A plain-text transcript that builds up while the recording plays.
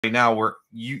now where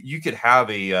you could have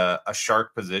a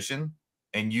shark position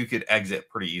and you could exit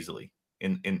pretty easily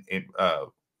in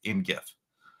GIF.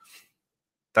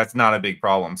 That's not a big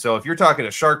problem. So if you're talking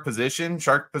a shark positions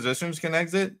can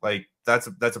exit, like that's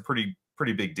a pretty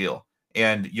big deal.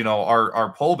 And you know,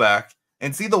 our pullback,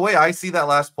 and see, the way I see that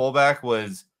last pullback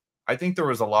was, I think there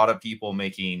was a lot of people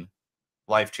making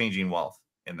life-changing wealth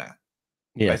in that.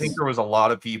 Yes. I think there was a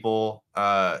lot of people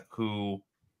who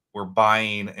were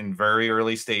buying in very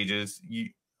early stages.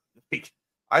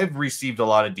 I've received a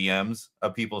lot of DMs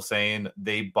of people saying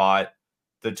they bought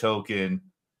the token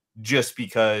just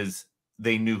because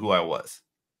they knew who I was.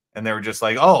 And they were just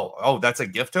like, oh, that's a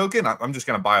gift token? I'm just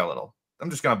going to buy a little. I'm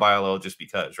just going to buy a little just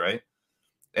because, right?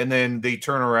 And then they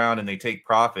turn around and they take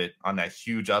profit on that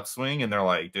huge upswing. And they're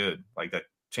like, dude, like that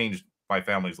changed my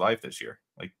family's life this year.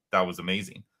 Like that was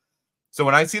amazing. So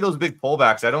when I see those big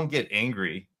pullbacks, I don't get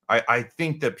angry. I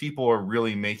think that people are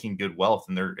really making good wealth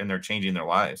and they're changing their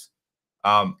lives.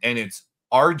 And it's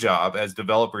our job as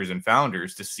developers and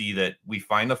founders to see that we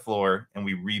find a floor and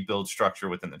we rebuild structure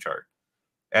within the chart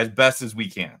as best as we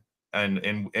can. And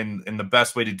the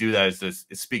best way to do that is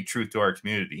speak truth to our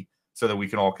community so that we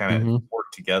can all kind of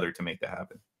work together to make that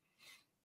happen.